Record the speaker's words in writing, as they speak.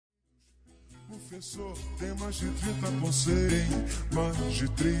Professor, tem mais de 30 com 100, mais de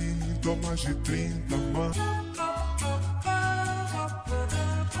 30, mais de 30, mais.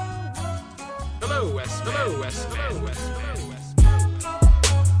 Hello, Westman. Hello, Westman. Hello, Westman.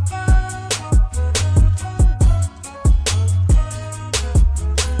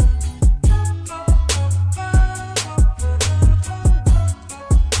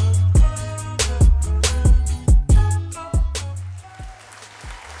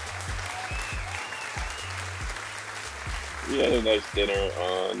 We had a nice dinner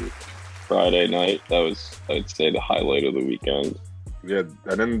on Friday night. That was, I'd say, the highlight of the weekend. Yeah,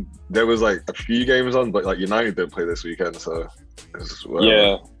 and then there was like a few games on, but like United didn't play this weekend, so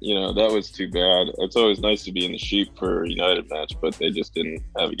yeah, that was too bad. It's always nice to be in the sheep for a United match, but they just didn't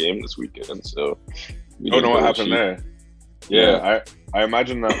have a game this weekend, so we don't know what happened there. Yeah, I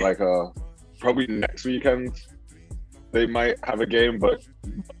imagine that like probably next weekend they might have a game, but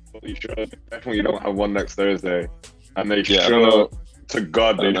definitely don't have one next Thursday. And they sure to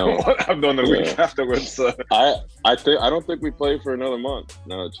God they don't want to have done the week afterwards. So. I don't think we play for another month.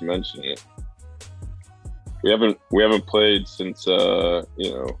 Now that you mention it, we haven't played since a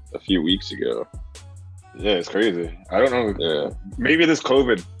few weeks ago. Yeah, it's crazy. I don't know. Yeah, maybe it's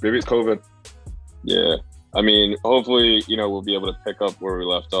COVID. Yeah, I mean, hopefully we'll be able to pick up where we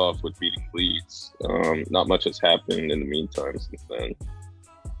left off with beating Leeds. Not much has happened in the meantime since then.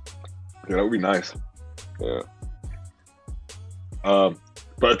 Yeah, that would be nice. Yeah. But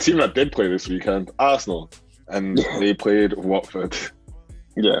a team that did play this weekend, Arsenal, and they played Watford.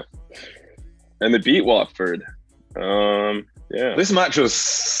 Yeah, and they beat Watford. Yeah, this match was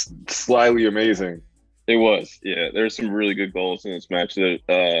slightly amazing. It was. Yeah, there's some really good goals in this match.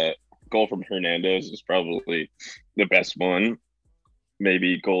 The goal from Hernandez is probably the best one,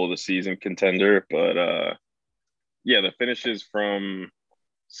 maybe goal of the season contender. But yeah, the finishes from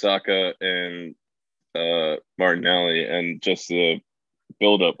Saka and Martinelli and just the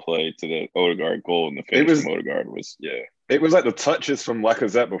build-up play to the Odegaard goal and the finish from Odegaard was It was like the touches from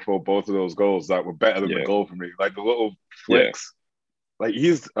Lacazette before both of those goals that were better than the goal for me. Like the little flicks. Yeah. Like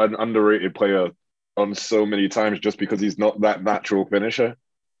he's an underrated player on so many times just because he's not that natural finisher.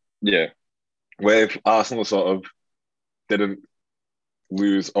 Yeah. Where if Arsenal sort of didn't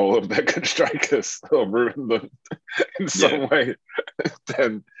lose all of their good strikers or ruin them in some way,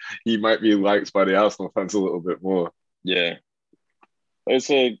 then he might be liked by the Arsenal fans a little bit more. Yeah. I'd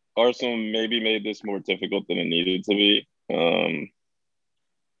say Arsenal maybe made this more difficult than it needed to be. I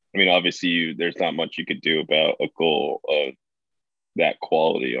mean, obviously, there's not much you could do about a goal of that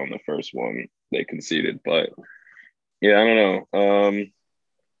quality on the first one they conceded. But, yeah, I don't know.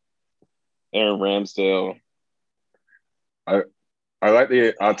 Aaron Ramsdale. I like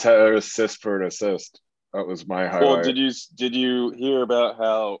the Arteta assist for an assist. That was my highlight. Well, did you hear about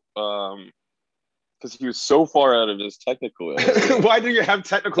how because he was so far out of his technical area. Why do you have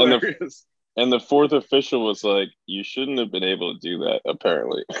technical areas? And the fourth official was like, you shouldn't have been able to do that,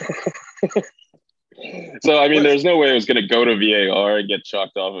 apparently. So, I mean, there's no way it was going to go to VAR and get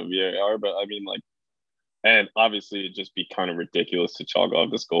chalked off of VAR, but I mean, like, and obviously it'd just be kind of ridiculous to chalk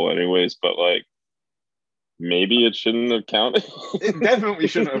off this goal anyways, but like, maybe it shouldn't have counted. It definitely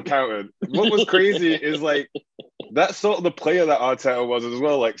shouldn't have counted. What was crazy is like that's sort of the player that Arteta was as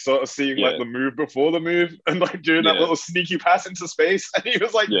well, like sort of seeing like the move before the move and like doing that little sneaky pass into space. And he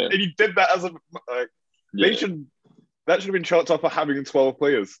was like, and he did that as a that should have been chalked off for having 12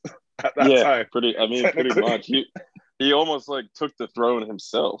 players at that time. Pretty much. He almost like took the throne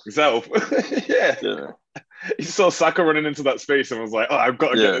himself. Yeah. He saw Saka running into that space and was like, oh, I've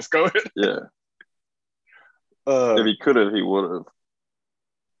got to get this going. Yeah. If he could have, he would have.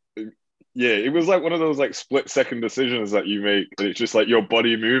 Yeah, it was like one of those like split-second decisions that you make. And it's just like your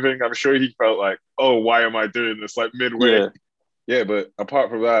body moving. I'm sure he felt like, oh, why am I doing this? Like midway. Yeah, but apart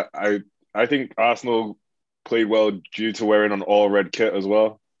from that, I think Arsenal played well due to wearing an all-red kit as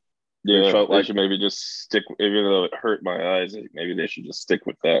well. Yeah, it felt like they should maybe just stick, even though it hurt my eyes, maybe they should just stick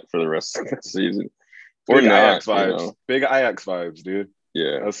with that for the rest of the season. Big Ajax vibes. Big Ajax vibes, dude.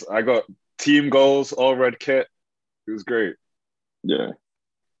 Yeah. I got team goals, all-red kit. It was great. Yeah.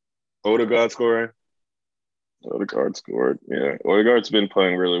 Odegaard scoring. Odegaard scored. Yeah. Odegaard's been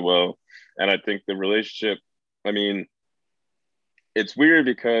playing really well. And I think the relationship, I mean, it's weird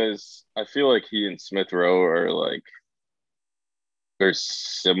because I feel like he and Smith Rowe are like, they're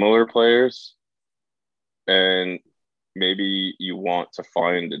similar players. And maybe you want to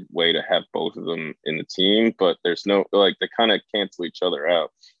find a way to have both of them in the team, but there's no, like, they kind of cancel each other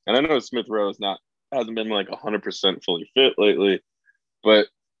out. And I know Smith Rowe hasn't been like 100% fully fit lately, but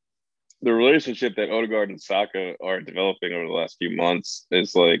the relationship that Odegaard and Saka are developing over the last few months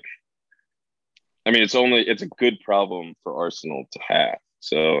is like, I mean, it's a good problem for Arsenal to have.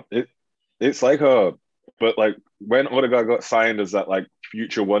 So it's like but like when Odegaard got signed as that like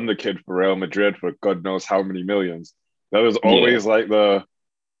future wonder kid for Real Madrid for God knows how many millions, there was always like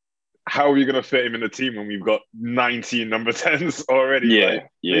how are we gonna fit him in the team when we've got 19 number 10s already? Yeah,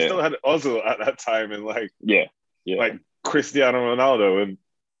 They still had Ozil at that time and like Cristiano Ronaldo and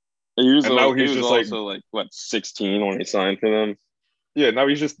now he's just also like what 16 when he signed for them. Yeah, now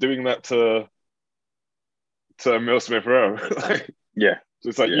he's just doing that to Emil Smith Rowe.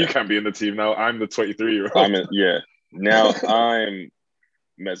 It's like you can't be in the team now. I'm the 23-year-old. Now I'm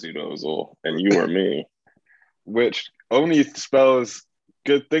Mesut Ozil and you are me, which only spells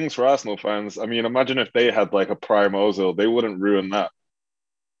good things for Arsenal fans. I mean, imagine if they had like a prime Ozil, they wouldn't ruin that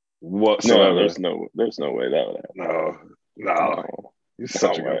whatsoever. No, there's no way that would happen. No. He's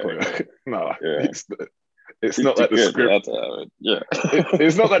such a good player. It's not like the script.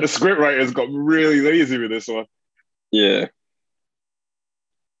 It's not like the script writers got really lazy with this one. Yeah.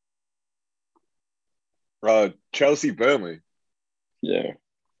 Chelsea Burnley. Yeah.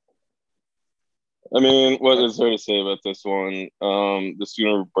 I mean, what is there to say about this one? The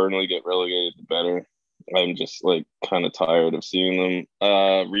sooner Burnley get relegated, the better. I'm just like kind of tired of seeing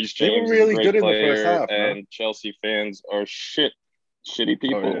them. Reece James is a great player, in the first half, and Chelsea fans are shitty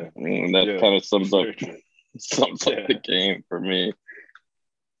people. Oh, yeah. I mean, that kind of sums up the game for me.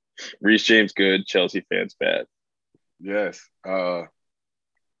 Reece James good, Chelsea fans bad. Yes.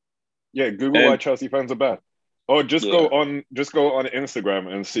 Google why Chelsea fans are bad. Or just go on Instagram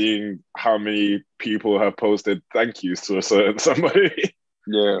and seeing how many people have posted thank yous to a certain somebody.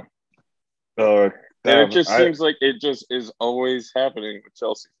 Yeah. It just seems like it just is always happening with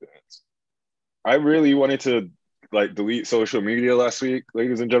Chelsea fans. I really wanted to like delete social media last week,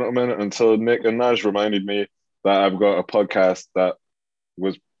 ladies and gentlemen, until Nick and Naj reminded me that I've got a podcast that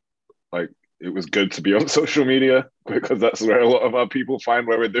was like, it was good to be on social media because that's where a lot of our people find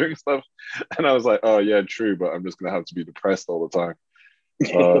where we're doing stuff. And I was like, oh yeah, true, but I'm just gonna have to be depressed all the time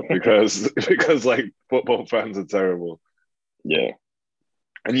because like football fans are terrible. Yeah,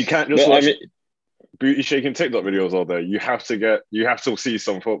 and you can't just watch booty shaking TikTok videos all day. You have to see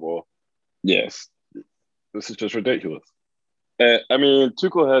some football. Yes, this is just ridiculous. I mean,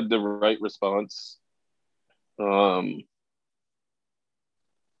 Tuchel had the right response.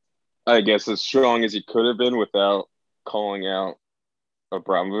 I guess as strong as he could have been without calling out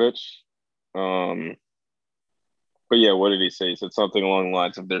Abramovich. But yeah, what did he say? He said something along the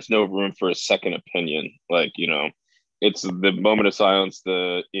lines of there's no room for a second opinion. Like, it's the moment of silence,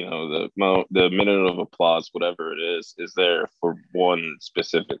 the minute of applause, whatever it is there for one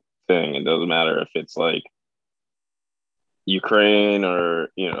specific thing. It doesn't matter if it's like Ukraine or,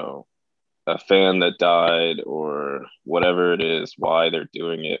 a fan that died or whatever it is, why they're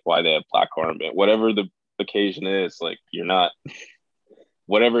doing it, why they have black armband, whatever the occasion is, like you're not,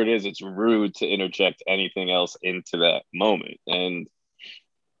 whatever it is, it's rude to interject anything else into that moment. And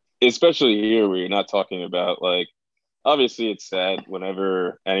especially here where you're not talking about like, obviously it's sad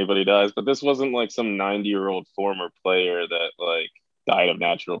whenever anybody dies, but this wasn't like some 90-year-old former player that like died of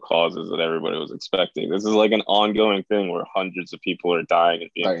natural causes that everybody was expecting. This is like an ongoing thing where hundreds of people are dying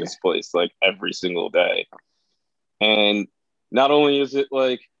and being displaced like every single day. And not only is it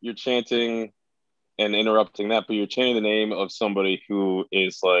like you're chanting and interrupting that, but you're chanting the name of somebody who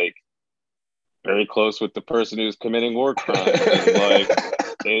is like very close with the person who's committing war crimes and like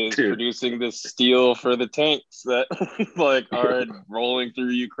is producing this steel for the tanks that like are rolling through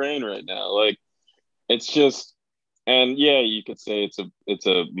Ukraine right now. Like it's just. And yeah, you could say it's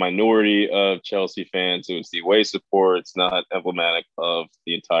a minority of Chelsea fans. It was the away support. It's not emblematic of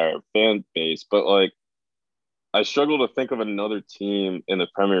the entire fan base. But like, I struggle to think of another team in the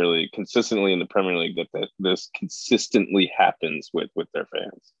Premier League, consistently in the Premier League, that this consistently happens with their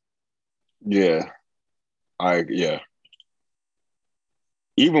fans. Yeah,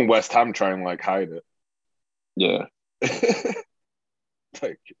 even West Ham try and like hide it. Yeah,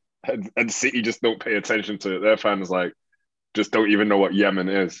 like. And City just don't pay attention to it. Their fans like just don't even know what Yemen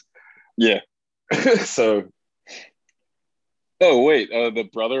is. Yeah. So. Oh wait, the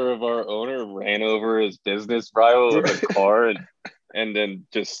brother of our owner ran over his business rival with a car and then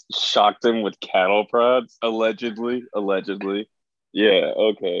just shocked him with cattle prods. Allegedly. Yeah.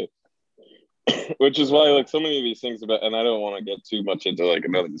 Okay. Which is why like so many of these things about, and I don't want to get too much into like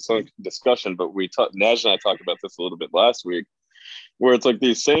another discussion, but Naj and I talked about this a little bit last week. Where it's like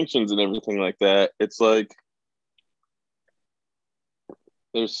these sanctions and everything like that, it's like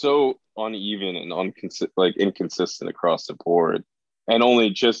they're so uneven and inconsistent across the board. And only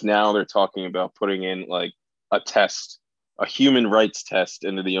just now they're talking about putting in like a human rights test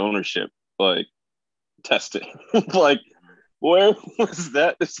into the ownership. Like testing. Like, where was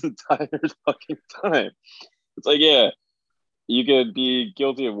that this entire fucking time? It's like, yeah, you could be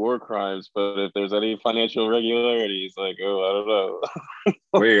guilty of war crimes, but if there's any financial irregularities, like, oh, I don't know.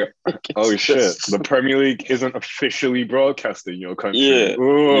 Wait, oh shit! Just... The Premier League isn't officially broadcasting your country. Yeah,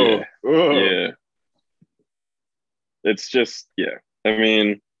 Ooh, yeah. It's just, yeah. I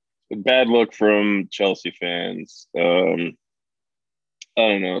mean, bad luck from Chelsea fans. I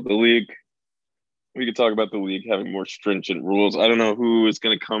don't know. The league. We could talk about the league having more stringent rules. I don't know who is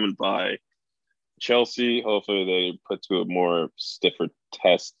going to come and buy Chelsea. Hopefully, they put to a more stiffer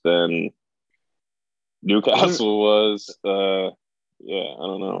test than Newcastle was. Yeah, I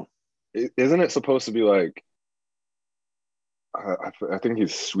don't know. Isn't it supposed to be like? I think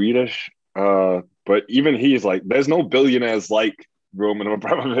he's Swedish. But even he's like, there's no billionaires like Roman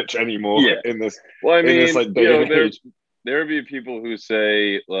Abramovich anymore in this. Well, I mean, in this, like, day and age. There be people who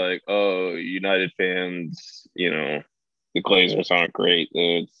say like, "Oh, United fans, the Glazers aren't great."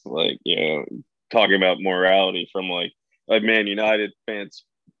 It's like, talking about morality from like a Man United fans'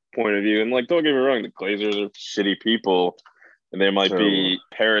 point of view, and like, don't get me wrong, the Glazers are shitty people, and they might be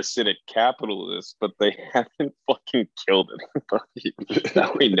parasitic capitalists, but they haven't fucking killed anybody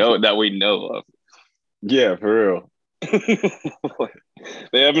that we know of. Yeah, for real.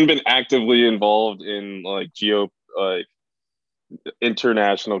 They haven't been actively involved in like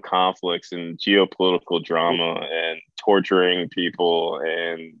international conflicts and geopolitical drama and torturing people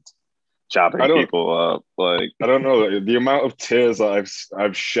and chopping people up. Like, I don't know, the amount of tears that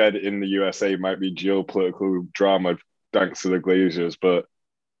I've shed in the USA might be geopolitical drama thanks to the Glazers, but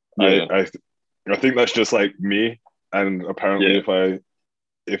I think that's just like me. And apparently,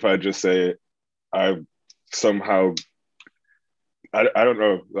 if I just say I've somehow, I don't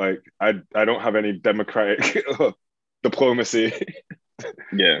know, like I don't have any democratic diplomacy.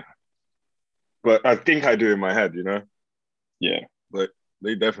 Yeah, but I think I do in my head, Yeah, but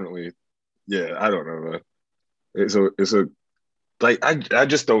they definitely, I don't know, man. It's a like I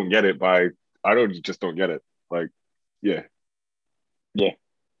just don't get it. Just don't get it. Like, yeah.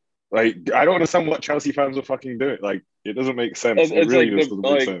 Like, I don't understand what Chelsea fans are fucking doing. Like, it doesn't make sense. It really just doesn't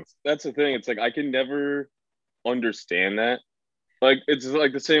make sense. That's the thing. It's like, I can never understand that. Like, it's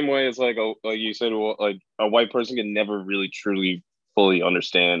like the same way as like you said, like a white person can never really truly fully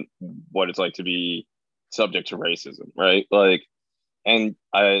understand what it's like to be subject to racism, right? Like, and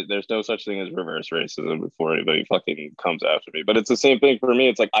there's no such thing as reverse racism before anybody fucking comes after me. But it's the same thing for me.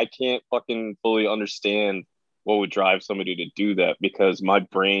 It's like, I can't fucking fully understand what would drive somebody to do that because my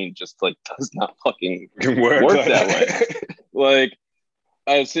brain just like does not fucking work that way. Like,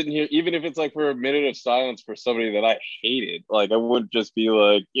 I was sitting here, even if it's like for a minute of silence for somebody that I hated, like I wouldn't just be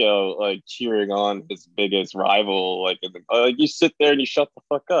like, like cheering on his biggest rival. Like you sit there and you shut the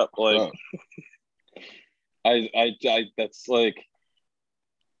fuck up. Like, I that's like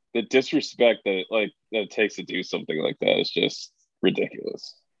the disrespect that it takes to do something like that is just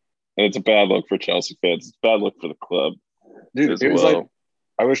ridiculous. And it's a bad look for Chelsea fans. It's a bad look for the club. Dude, it was like,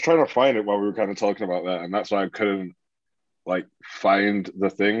 I was trying to find it while we were kind of talking about that, and that's why I couldn't like find the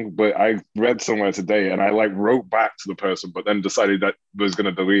thing. But I read somewhere today, and I like wrote back to the person, but then decided that I was going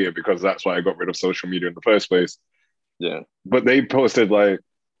to delete it because that's why I got rid of social media in the first place. Yeah. But they posted like,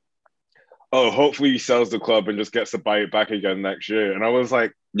 oh, hopefully he sells the club and just gets to buy it back again next year. And I was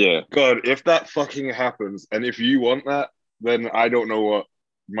like, yeah, God, if that fucking happens, and if you want that, then I don't know what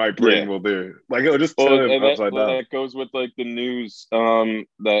my brain will do. Like, it'll just turn upside down. That goes with like the news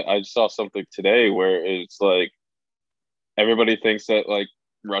that I saw something today where it's like everybody thinks that like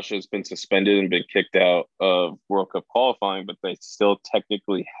Russia's been suspended and been kicked out of World Cup qualifying, but they still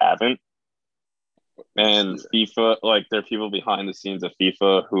technically haven't. And FIFA, like there are people behind the scenes of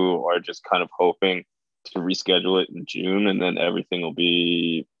FIFA who are just kind of hoping to reschedule it in June, and then everything will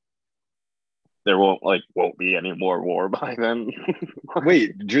be. There won't be any more war by then.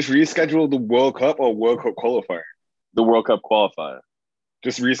 Wait, just reschedule the World Cup or World Cup qualifier? The World Cup qualifier.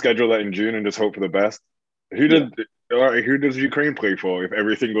 Just reschedule that in June and just hope for the best. Who does Ukraine play for if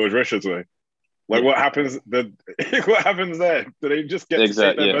everything goes Russia's way? Like, what happens? What happens there? Do they just get to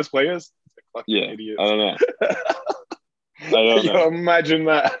take their best players? Idiots. I don't know. I don't know. Imagine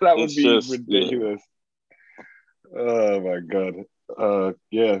that. That would be ridiculous. Oh my God.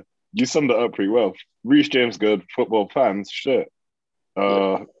 Yeah. You summed it up pretty well. Reece James good, football fans, shit.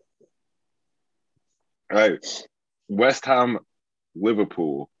 Right. West Ham,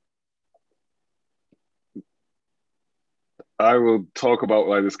 Liverpool. I will talk about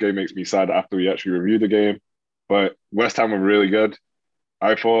why this game makes me sad after we actually review the game. But West Ham were really good.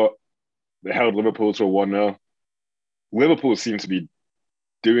 I thought they held Liverpool to a 1-0. Liverpool seemed to be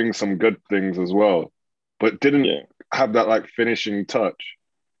doing some good things as well. but didn't Yeah. have that like finishing touch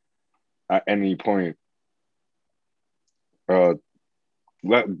at any point.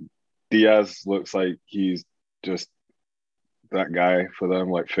 Let Diaz looks like he's just that guy for them,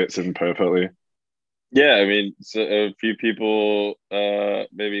 like fits in perfectly. Yeah, I mean, so a few people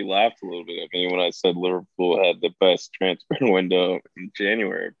maybe laughed a little bit at me when I said Liverpool had the best transfer window in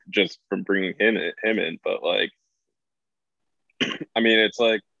January just from bringing him in. But like, I mean,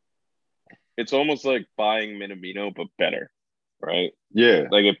 it's almost like buying Minamino but better, right? Yeah,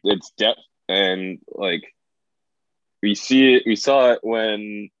 Like it's depth and like we saw it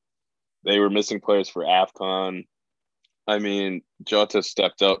when they were missing players for AFCON. I mean, Jota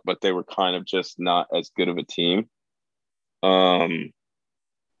stepped up, but they were kind of just not as good of a team. And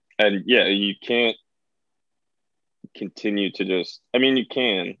yeah, you can't continue to I mean, you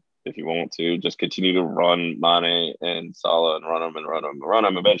can if you want to just continue to run Mane and Salah and run them and run them and run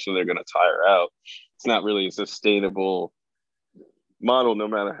them. Eventually, they're going to tire out. It's not really a sustainable model, no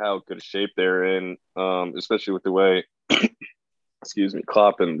matter how good a shape they're in, especially with the way, excuse me,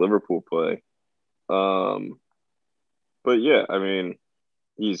 Klopp and Liverpool play. But yeah, I mean,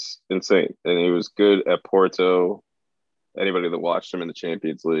 he's insane, and he was good at Porto. Anybody that watched him in the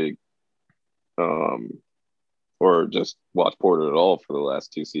Champions League, or just watched Porto at all for the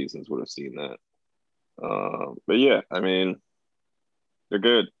last 2 seasons would have seen that. But yeah, I mean, they're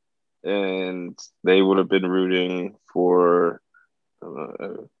good, and they would have been rooting for.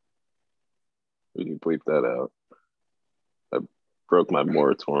 We can bleep that out. I broke my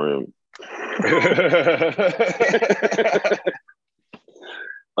moratorium.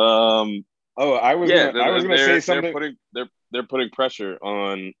 I was gonna say something. They're putting pressure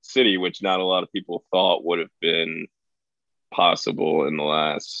on City, which not a lot of people thought would have been possible in the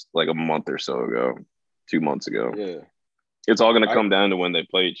last like a month or so ago, 2 months ago. Yeah, it's all going to come down to when they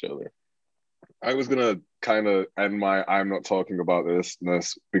play each other. I was gonna kind of end my "I'm not talking about this"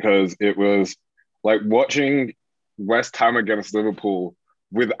 because it was like watching West Ham against Liverpool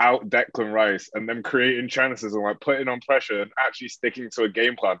without Declan Rice and them creating chances and like putting on pressure and actually sticking to a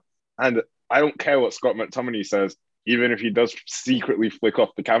game plan. And I don't care what Scott McTominay says, even if he does secretly flick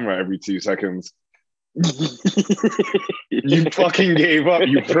off the camera every 2 seconds. You fucking gave up,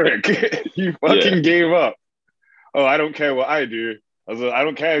 you prick. You fucking gave up. Oh, I don't care what I do. I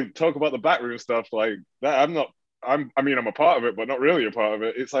don't care. Talk about the backroom stuff like that. I'm a part of it, but not really a part of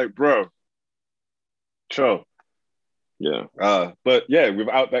it. It's like, bro, chill. Yeah. But yeah,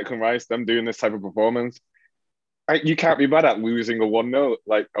 without Declan Rice, them doing this type of performance, you can't be mad at losing a 1-0,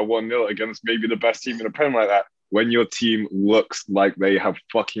 like a 1-0 against maybe the best team in the Prem like that when your team looks like they have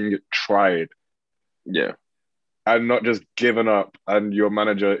fucking tried. Yeah. And not just given up, and your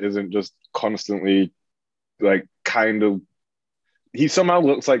manager isn't just constantly like kind of. He somehow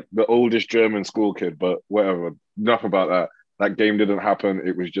looks like the oldest German school kid, but whatever. Enough about that. That game didn't happen.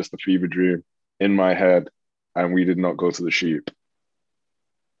 It was just a fever dream in my head, and we did not go to the Sheep.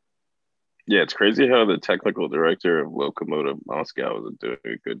 Yeah, it's crazy how the technical director of Lokomotiv Moscow was doing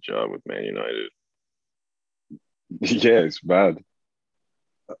a good job with Man United. Yeah, it's bad.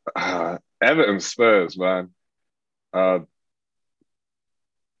 Everton Spurs, man.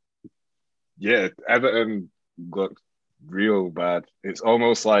 Yeah, Everton looked real bad. It's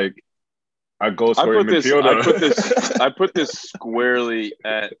almost like a goal scoring midfielder. I put this squarely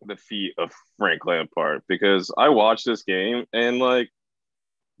at the feet of Frank Lampard because I watched this game and like,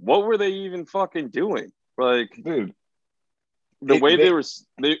 what were they even fucking doing? Like, dude, the way they were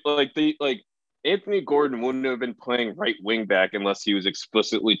Anthony Gordon wouldn't have been playing right wing back unless he was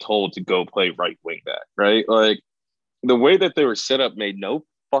explicitly told to go play right wing back, right? Like, the way that they were set up made no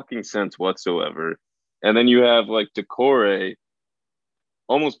fucking sense whatsoever. And then you have like Decore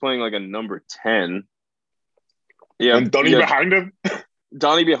almost playing like a number 10. Yeah, and Donny behind him.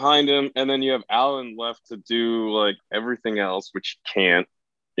 Donny behind him, and then you have Allen left to do like everything else, which he can't.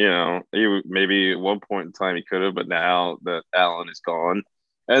 You know, maybe at one point in time he could have, but now that Allen is gone.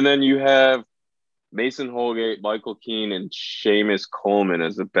 And then you have Mason Holgate, Michael Keane, and Seamus Coleman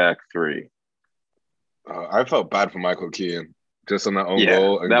as the back three. I felt bad for Michael Keane just on that own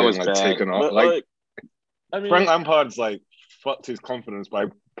goal and that getting was like bad. taken off. But, like I mean, Frank Lampard's like fucked his confidence by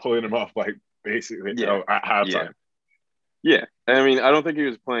pulling him off like basically at halftime. Yeah, I mean, I don't think he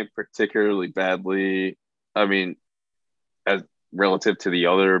was playing particularly badly. I mean, as relative to the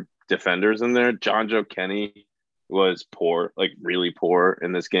other defenders in there, Jonjoe Kenny was poor, like really poor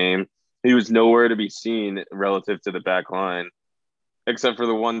in this game. He was nowhere to be seen relative to the back line, except for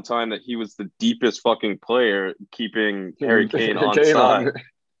the one time that he was the deepest fucking player keeping Harry Kane onside.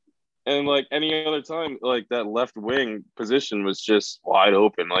 And like any other time, like that left wing position was just wide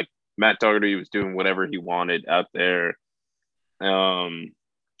open. Like Matt Doherty was doing whatever he wanted out there.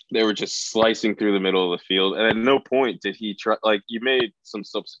 They were just slicing through the middle of the field. And at no point did he try, like, you made some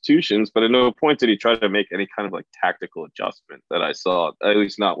substitutions, but at no point did he try to make any kind of like tactical adjustment that I saw, at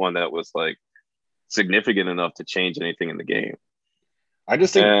least not one that was like significant enough to change anything in the game. I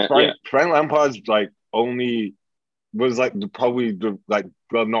just think Frank Lampard's like only was like definitely the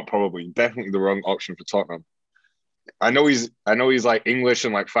wrong option for Tottenham. I know he's like English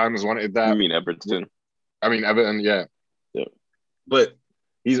and like fans wanted that. You mean Everton? I mean Everton, yeah. But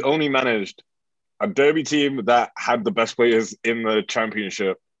he's only managed a derby team that had the best players in the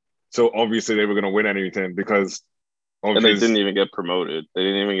championship. So obviously they were going to win anything because and they didn't even get promoted. They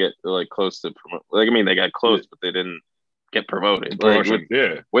didn't even get like close to promote. Like, I mean, they got close, but they didn't get promoted. Like,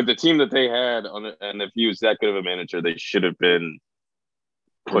 with the team that they had and if he was that good of a manager, they should have been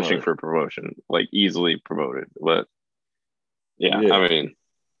pushing for promotion, like easily promoted. But yeah, I mean,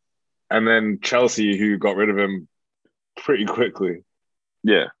 and then Chelsea, who got rid of him pretty quickly.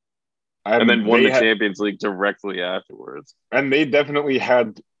 Yeah. And then won the Champions League directly afterwards. And they definitely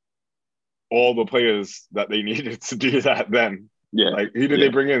had all the players that they needed to do that then. Yeah. Like, who did they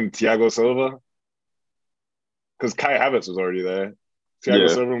bring in? Thiago Silva? Because Kai Havertz was already there. Thiago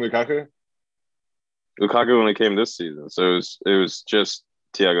Silva and Lukaku? Lukaku only came this season, so it was just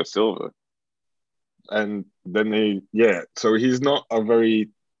Thiago Silva. And then so he's not a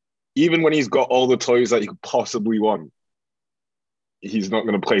very... Even when he's got all the toys that he could possibly want, he's not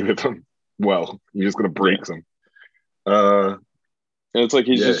going to play with them well. He's just going to break them. And it's like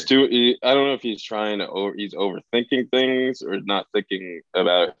he's just I don't know if he's trying to he's overthinking things or not thinking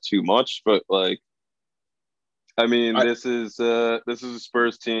about it too much, but like, I mean, this is a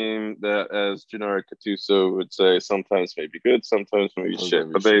Spurs team that, as Gennaro Gattuso would say, sometimes may be good, sometimes may be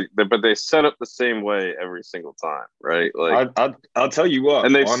shit. But they set up the same way every single time, right? Like, I'll tell you what,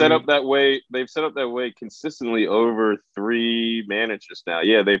 and they've set up that way. They've set up that way consistently over 3 managers now.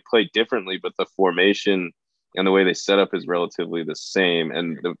 Yeah, they play differently, but the formation and the way they set up is relatively the same,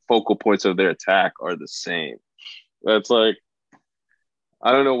 and the focal points of their attack are the same. That's like,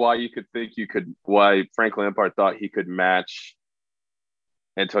 I don't know why why Frank Lampard thought he could match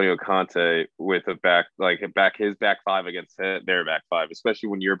Antonio Conte with his back five against their back five, especially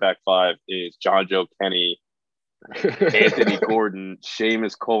when your back five is John Joe Kenny, Anthony Gordon,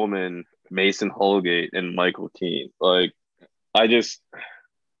 Seamus Coleman, Mason Holgate, and Michael Keane. Like, and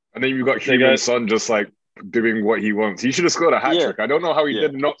then you've got Heung-min Son just like doing what he wants. He should have scored a hat trick. I don't know how he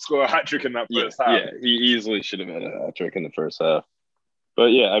did not score a hat trick in that first half. Yeah, he easily should have had a hat trick in the first half.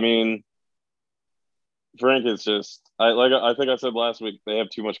 But yeah, I mean, Frank is just I think I said last week, they have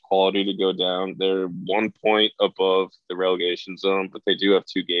too much quality to go down. They're 1 point above the relegation zone, but they do have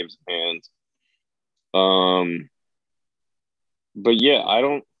 2 games in hand. But yeah,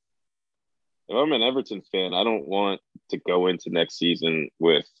 if I'm an Everton fan, I don't want to go into next season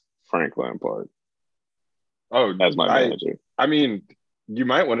with Frank Lampard. As my manager. I mean, you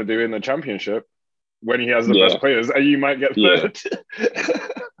might want to do in the championship when he has the best players, and you might get third.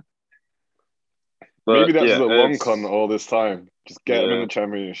 Maybe that's the long con all this time. Just get him in the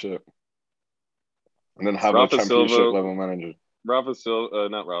championship, and then have a championship level manager. Rafa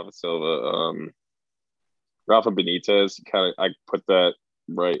Benitez. I put that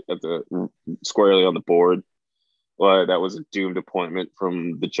right at squarely on the board. Well, that was a doomed appointment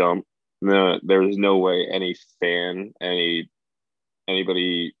from the jump. No, there's no way any fan,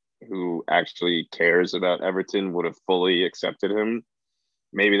 anybody who actually cares about Everton would have fully accepted him.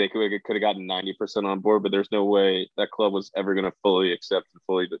 Maybe they could have gotten 90% on board, but there's no way that club was ever going to fully accept and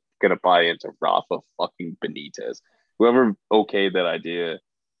fully going to buy into Rafa fucking Benitez. Whoever okayed that idea,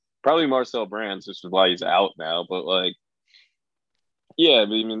 probably Marcel Brands, which is why he's out now. But like, yeah, I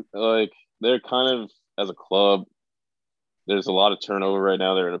mean, like, they're kind of, as a club, there's a lot of turnover right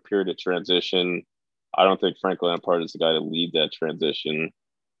now. They're in a period of transition. I don't think Frank Lampard is the guy to lead that transition.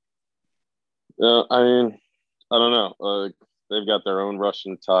 I mean, I don't know. They've got their own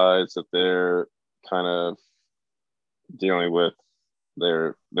Russian ties that they're kind of dealing with.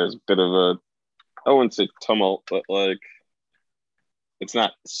 There's a bit of I wouldn't say tumult, but like, it's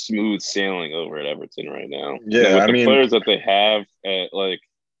not smooth sailing over at Everton right now. Yeah, with the players that they have, I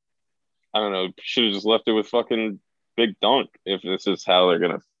don't know, should have just left it with fucking Big Dunk if this is how they're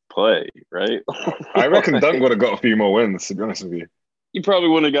gonna play, right? I reckon Dunk would have got a few more wins, to be honest with you. You probably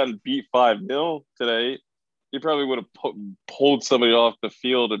wouldn't have gotten beat 5-0 today. You probably would have pulled somebody off the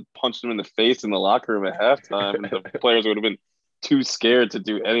field and punched them in the face in the locker room at halftime. And the players would have been too scared to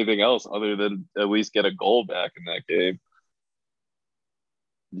do anything else other than at least get a goal back in that game.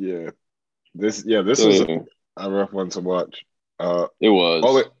 Yeah. This was a rough one to watch. It was.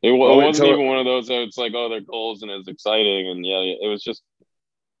 Oh, It wait wasn't till even one of those that it's like, oh, they're goals and it's exciting. And yeah, it was just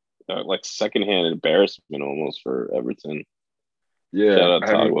like secondhand embarrassment almost for Everton. yeah, Shout out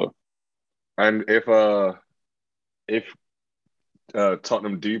Tagua. and if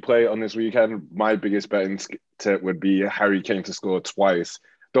Tottenham do play on this weekend, my biggest betting tip would be Harry Kane to score twice.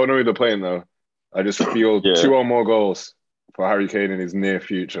 Don't know who they're playing though. I just feel Yeah. 2 or more goals for Harry Kane in his near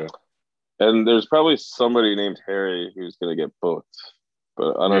future. And there's probably somebody named Harry who's going to get booked.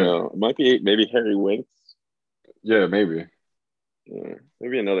 But I don't know. It might be maybe Harry Winks. Yeah, maybe. Yeah,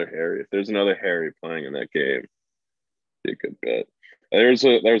 maybe another Harry. If there's another Harry playing in that game, be a good bet. There's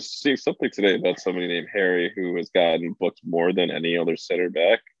seeing something today about somebody named Harry who has gotten booked more than any other center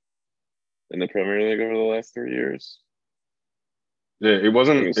back in the Premier League over the last 3 years. Yeah, it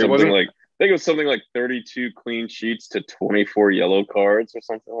wasn't like I think it was something like 32 clean sheets to 24 yellow cards or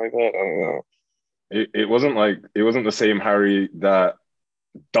something like that. I don't know. It wasn't the same Harry that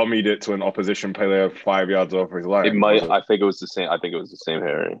dummied it to an opposition player 5 yards over his line. It might. I think it was the same. I think it was the same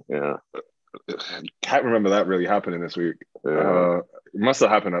Harry. Yeah. Can't remember that really happening this week. Yeah. It must have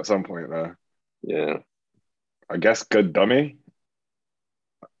happened at some point though. Yeah. I guess good dummy.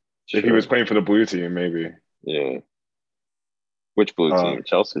 Sure. If he was playing for the blue team, maybe. Yeah. Which blue team?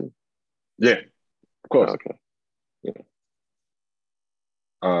 Chelsea? Yeah, of course. Oh, okay. Yeah.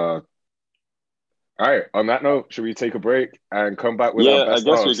 All right. On that note, should we take a break and come back with our best I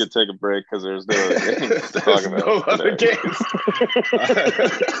guess odds? we could take a break because there's no other games to talk about. No other games.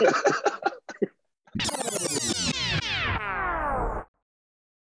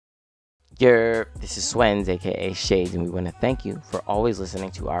 This is Swens, aka Shades, and we want to thank you for always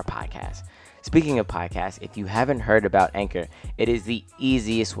listening to our podcast. Speaking of podcasts, if you haven't heard about Anchor, it is the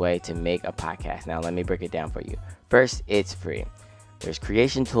easiest way to make a podcast. Now, let me break it down for you. First, it's free. There's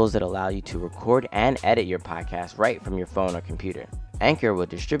creation tools that allow you to record and edit your podcast right from your phone or computer. Anchor will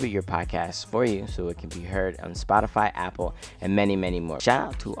distribute your podcast for you so it can be heard on Spotify, Apple, and many, many more. Shout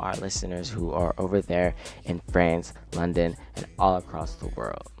out to our listeners who are over there in France, London, and all across the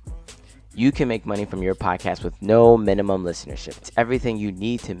world. You can make money from your podcast with no minimum listenership. It's everything you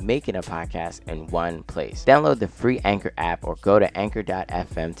need to make it a podcast in one place. Download the free Anchor app or go to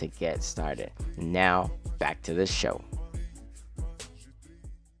anchor.fm to get started. Now, back to the show.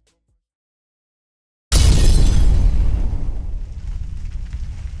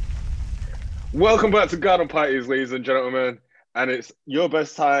 Welcome back to Garden Parties, ladies and gentlemen. And it's your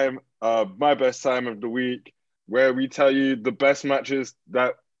best time, my best time of the week, where we tell you the best matches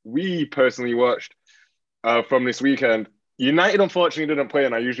that we personally watched from this weekend. United unfortunately didn't play,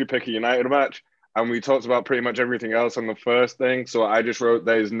 and I usually pick a United match, and we talked about pretty much everything else on the first thing, so I just wrote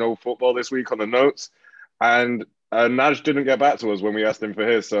there's no football this week on the notes, and Naj didn't get back to us when we asked him for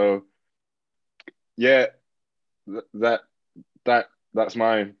his, so yeah, that's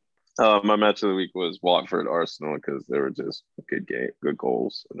mine. My match of the week was Watford Arsenal because they were just good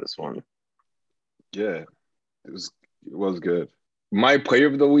goals in this one. Yeah, it was good. My player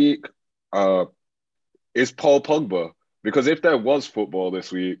of the week is Paul Pogba, because if there was football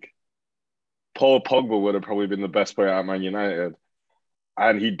this week, Paul Pogba would have probably been the best player at Man United,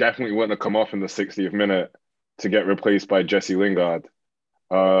 and he definitely wouldn't have come off in the 60th minute to get replaced by Jesse Lingard.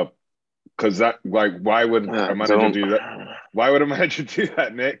 Because that, like, why would a manager do that? Why would a manager do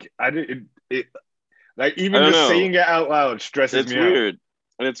that, Nick? Even just saying it out loud stresses me out. It's weird.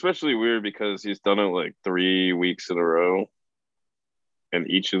 And it's especially weird because he's done it like 3 weeks in a row. And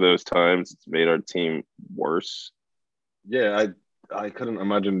each of those times it's made our team worse. Yeah, I couldn't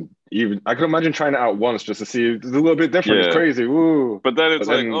imagine I could imagine trying it out once just to see it's a little bit different. Yeah. It's crazy. Woo. But then it's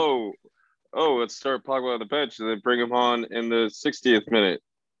let's start Pogba on the bench and then bring him on in the 60th minute.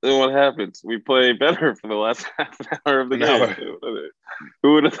 Then what happens? We play better for the last half an hour of the game.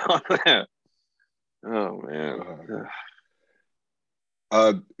 Who would have thought that? Oh, man.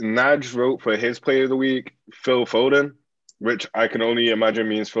 Naj wrote for his player of the week, Phil Foden, which I can only imagine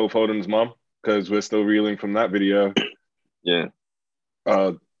means Phil Foden's mom, because we're still reeling from that video. Yeah.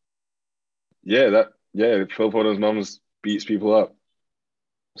 Phil Foden's mom beats people up.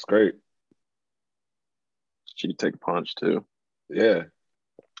 It's great. She could take a punch, too. Yeah.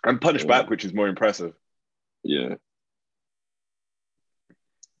 And punch back, which is more impressive. Yeah.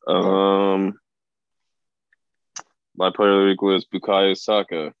 My player of the week was Bukayo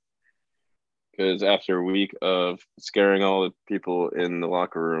Saka, because after a week of scaring all the people in the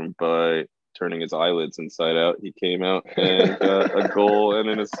locker room by turning his eyelids inside out, he came out and got a goal and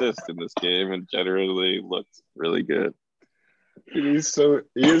an assist in this game and generally looked really good. He is so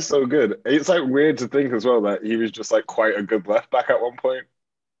good. It's like weird to think as well that he was just like quite a good left back at one point.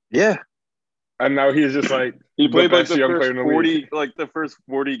 Yeah. And now he's just like he played like best young player in the league. the first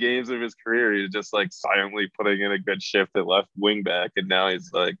 40 games of his career. He's just like silently putting in a good shift at left wing back, and now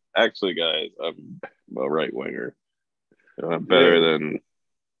he's like, actually, guys, I'm a right winger. I'm better than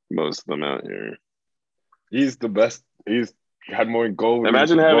most of them out here. He's the best. He's had more goals.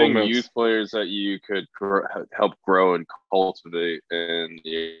 Imagine having youth players that you could help grow and cultivate, and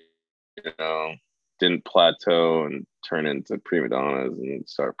you know, didn't plateau and turn into prima donnas and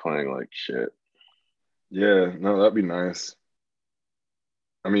start playing like shit. Yeah, no, that'd be nice.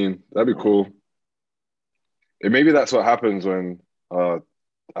 I mean, that'd be cool. And maybe that's what happens when, I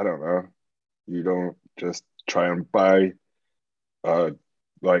don't know, you don't just try and buy,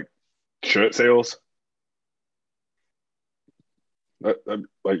 like shirt sales.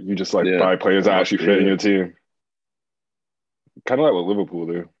 Like you just like buy players that actually fit in your team. Kind of like what Liverpool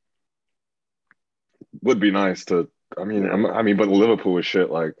do. Would be nice to. I mean, but Liverpool was shit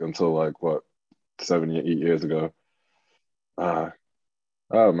like until like what 8 years ago. Oh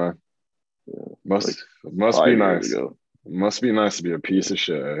man, must be nice. Must be nice to be a piece of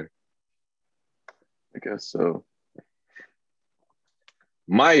shit. Eh? I guess so.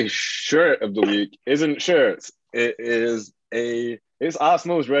 My shirt of the week isn't shirts. It's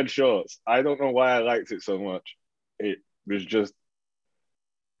Arsenal's red shorts. I don't know why I liked it so much. It was just.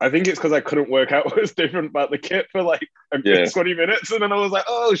 I think it's because I couldn't work out what was different about the kit for like a good 20 minutes, and then I was like,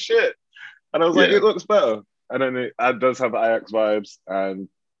 "Oh shit!" And I was like, "It looks better." And then it does have Ajax vibes, and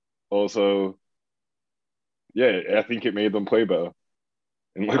also, I think it made them play better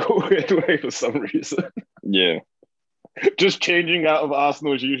in like a weird way for some reason. Yeah, just changing out of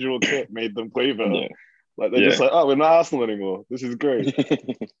Arsenal's usual kit made them play better. Yeah. Like they're just like, "Oh, we're not Arsenal anymore. This is great.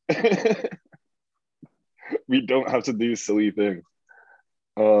 We don't have to do silly things."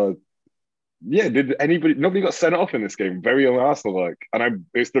 Nobody got sent off in this game. Very un-Arsenal-like. And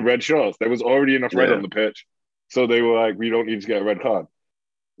it's the red shorts. There was already enough red on the pitch. So they were like, we don't need to get a red card.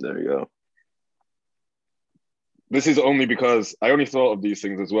 There you go. This is only because I only thought of these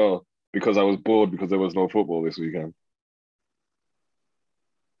things as well because I was bored because there was no football this weekend.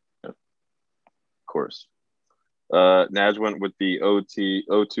 Yeah. Of course. Naj went with the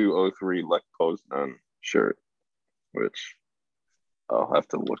 0203 Lech Poznan shirt, which I'll have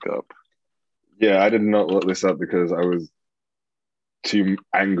to look up. Yeah, I did not look this up because I was too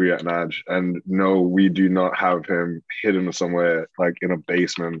angry at Naj. And no, we do not have him hidden somewhere like in a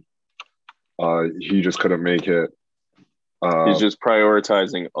basement. He just couldn't make it. He's just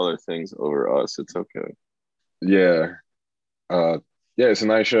prioritizing other things over us. It's okay. Yeah. It's a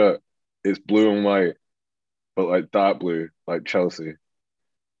nice shirt. It's blue and white, but like dark blue, like Chelsea.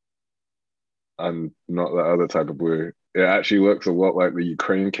 And not that other type of blue. It actually looks a lot like the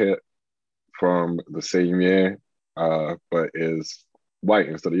Ukraine kit from the same year, but is white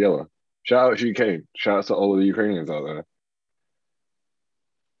instead of yellow. Shout out to Ukraine. Shout out to all of the Ukrainians out there.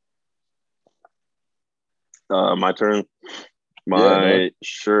 My turn. My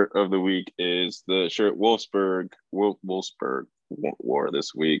shirt of the week is the shirt Wolfsburg wore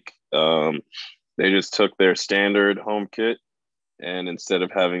this week. They just took their standard home kit, and instead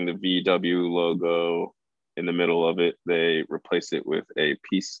of having the VW logo in the middle of it, they replaced it with a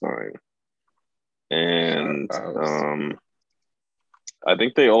peace sign. And I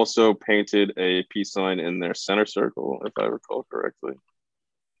think they also painted a peace sign in their center circle, if I recall correctly.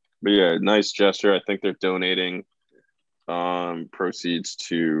 But yeah, nice gesture. I think they're donating proceeds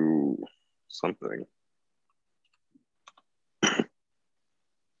to something. I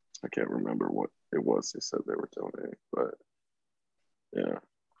can't remember what it was they said they were donating, but yeah.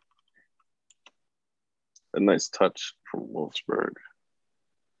 A nice touch from Wolfsburg.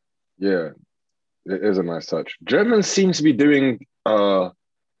 Yeah, it is a nice touch. Germans seem to be doing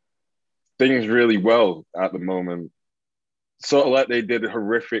things really well at the moment. Sort of like they did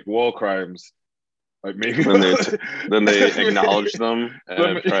horrific war crimes. Like maybe then they acknowledge them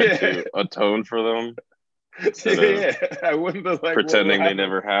and try to atone for them. I wonder, like, pretending they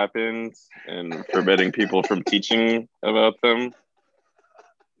never happened and forbidding people from teaching about them.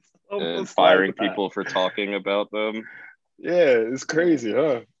 And firing people for talking about them. Yeah, it's crazy,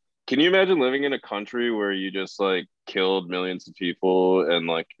 huh? Can you imagine living in a country where you just like killed millions of people and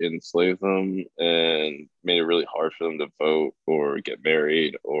like enslaved them and made it really hard for them to vote or get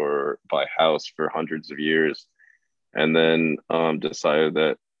married or buy a house for hundreds of years, and then decided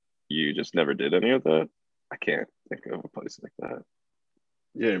that you just never did any of that? I can't think of a place like that.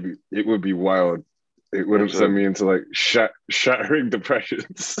 Yeah, it would be wild. It wouldn't send me into like shattering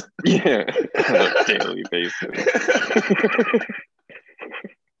depressions. Yeah, on a daily basis.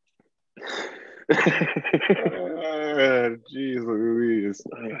 Jeez Louise.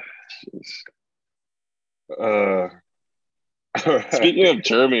 Speaking of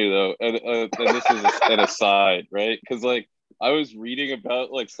Germany, though, and this is an aside, right? Because like I was reading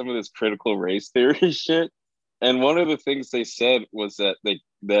about like some of this critical race theory shit, and one of the things they said was that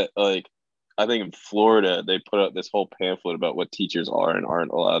like I think in Florida they put out this whole pamphlet about what teachers are and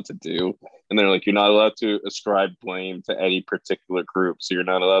aren't allowed to do, and they're like, you're not allowed to ascribe blame to any particular group, so you're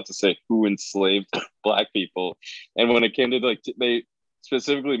not allowed to say who enslaved Black people. And when it came to like they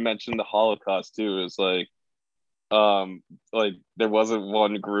specifically mentioned the Holocaust too, it was like there wasn't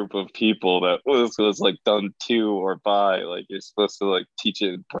one group of people that was like done to or by. Like you're supposed to like teach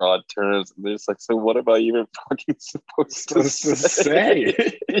it in broad terms. And there's like, so what am I even fucking supposed to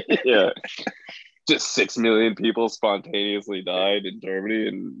say? Yeah, just 6 million people spontaneously died in Germany,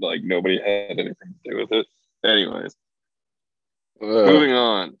 and like nobody had anything to do with it. Anyways, moving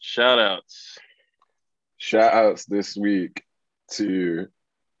on. Shout outs this week to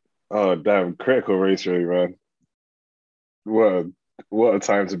critical race really, man. What a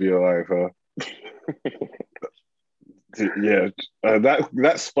time to be alive, huh? Yeah,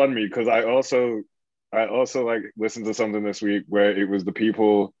 that spun me because I also like listened to something this week where it was the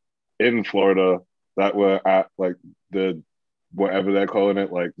people in Florida that were at like the whatever they're calling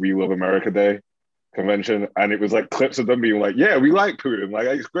it, like We Love America Day convention, and it was like clips of them being like, "Yeah, we like Putin. Like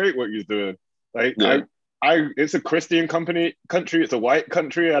it's great what he's doing. Like it's a Christian country, it's a white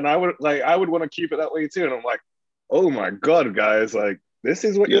country, and I would want to keep it that way too." And I'm like, oh my God, guys, like this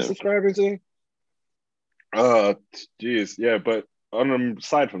is what you're subscribing to? Oh, geez. Yeah, but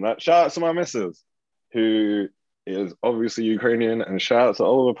aside from that, shout out to my missus, who is obviously Ukrainian, and shout out to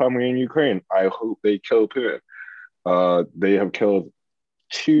all the family in Ukraine. I hope they kill Putin. They have killed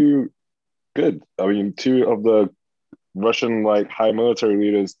two of the Russian like high military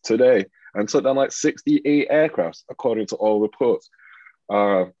leaders today and took down like 68 aircrafts, according to all reports.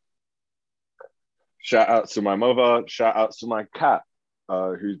 Shout out to my mother. Shout out to my cat,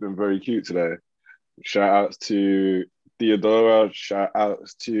 who's been very cute today. Shout outs to Theodora. Shout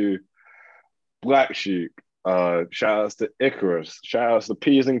outs to Black Sheep. Shout outs to Icarus. Shout outs to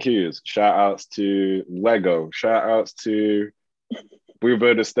P's and Q's. Shout outs to Lego. Shout outs to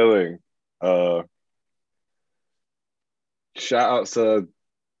Bluebird Distilling. Shout outs to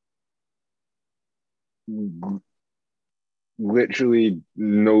literally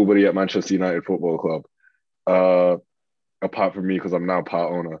nobody at Manchester United Football Club, apart from me because I'm now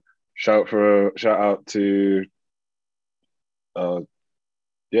part owner. Shout out to, I'm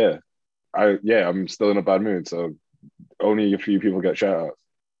still in a bad mood, so only a few people get shout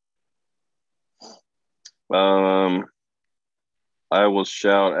outs. I will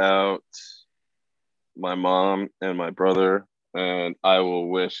shout out my mom and my brother, and I will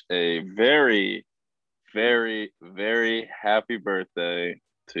wish a very, very, very happy birthday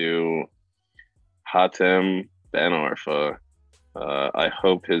to Hatem Ben Arfa. I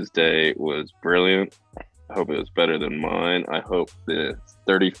hope his day was brilliant. I hope it was better than mine. I hope the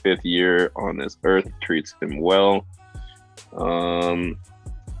 35th year on this earth treats him well. And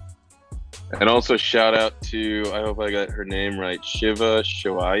also shout out to, I hope I got her name right, Shiva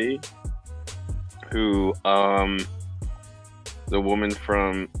Shoai, who, the woman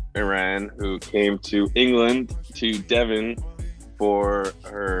from Iran who came to England, to Devon, for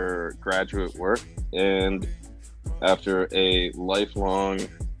her graduate work, and after a lifelong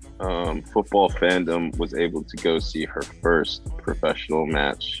football fandom, was able to go see her first professional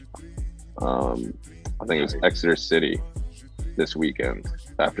match. I think it was Exeter City this weekend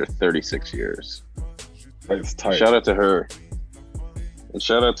after 36 years. That's tight. Shout out to her. And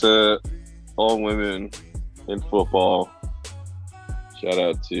shout out to all women in football. Shout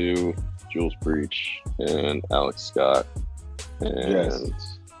out to Jules Breach and Alex Scott. And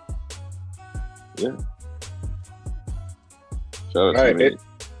yeah. Shout out to me.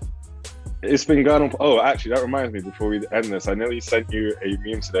 It's been going on. Oh, actually, that reminds me, before we end this, I nearly sent you a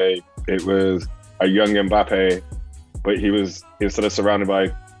meme today. It was a young Mbappe, but he was, instead of surrounded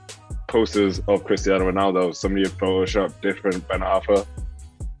by posters of Cristiano Ronaldo, somebody had photoshopped different Ben Arfa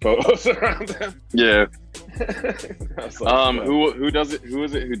photos around him. Yeah. Who does it? Who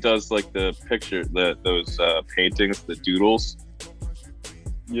is it who does like the picture, those paintings, the doodles?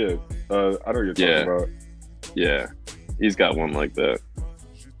 Yeah, I know what you're talking about. Yeah, he's got one like that.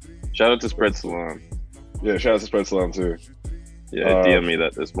 Shout out to Spread Salon. Yeah, shout out to Spread Salon too. Yeah, DM me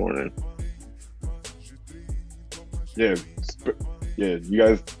that this morning. Yeah, you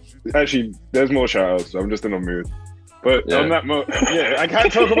guys. Actually, there's more shout outs. I'm just in a mood. But on that note, yeah, I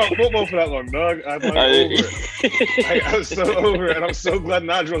can't talk about football for that long, dog. I'm over it. I'm so over it, and I'm so glad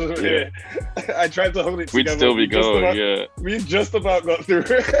Nigel wasn't here. I tried to hold it together. We'd still be going, We just about got through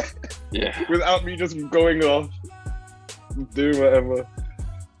it. Yeah. Without me just going off, doing whatever.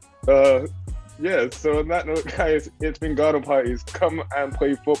 Yeah, so on that note, guys, it's been Garden Parties. Come and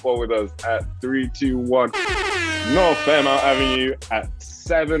play football with us at 321 North Fairmount Avenue at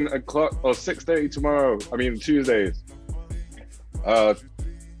 7 o'clock or 6:30 tomorrow. Tuesdays.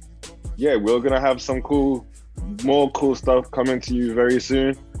 Yeah, we're gonna have some more cool stuff coming to you very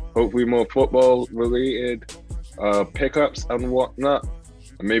soon. Hopefully more football related pickups and whatnot.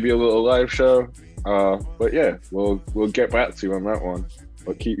 Maybe a little live show. But yeah, we'll get back to you on that one.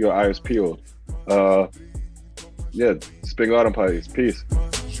 But keep your eyes peeled. Yeah, it's been Garden Parties. Peace.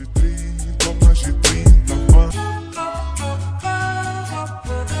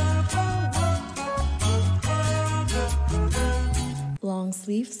 Long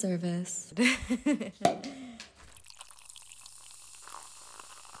sleeve service.